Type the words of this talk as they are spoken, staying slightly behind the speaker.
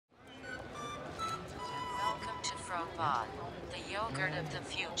Frobot, the yogurt of the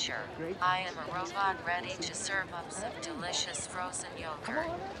future. I am a robot ready to serve up some delicious frozen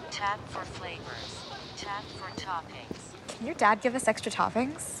yogurt. Tap for flavors. Tap for toppings. Can your dad give us extra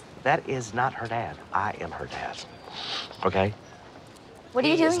toppings? That is not her dad. I am her dad. Okay? What are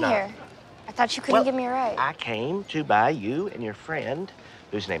you doing here? I thought you couldn't give me a ride. I came to buy you and your friend,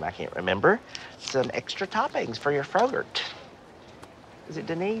 whose name I can't remember, some extra toppings for your Frogurt. Is it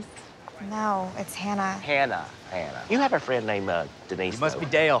Denise? No, it's Hannah. Hannah. You have a friend named Denise. You must be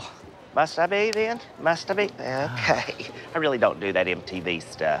Dale. Must I be then? Must I be? Okay. I really don't do that MTV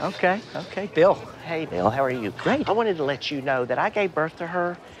stuff. Okay, Bill. Hey, Bill, how are you? Great. I wanted to let you know that I gave birth to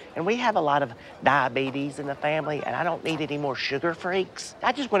her, and we have a lot of diabetes in the family, and I don't need any more sugar freaks.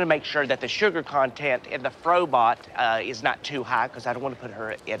 I just want to make sure that the sugar content in the Frobot is not too high, because I don't want to put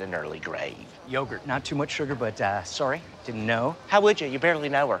her in an early grave. Yogurt, not too much sugar, but sorry, didn't know. How would you? You barely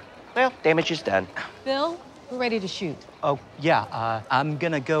know her. Well, damage is done. Bill, we're ready to shoot. Oh, yeah, I'm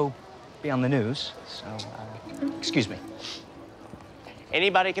gonna go be on the news, so, excuse me.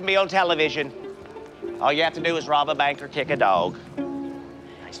 Anybody can be on television. All you have to do is rob a bank or kick a dog.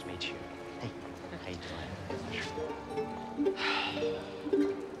 Nice to meet you.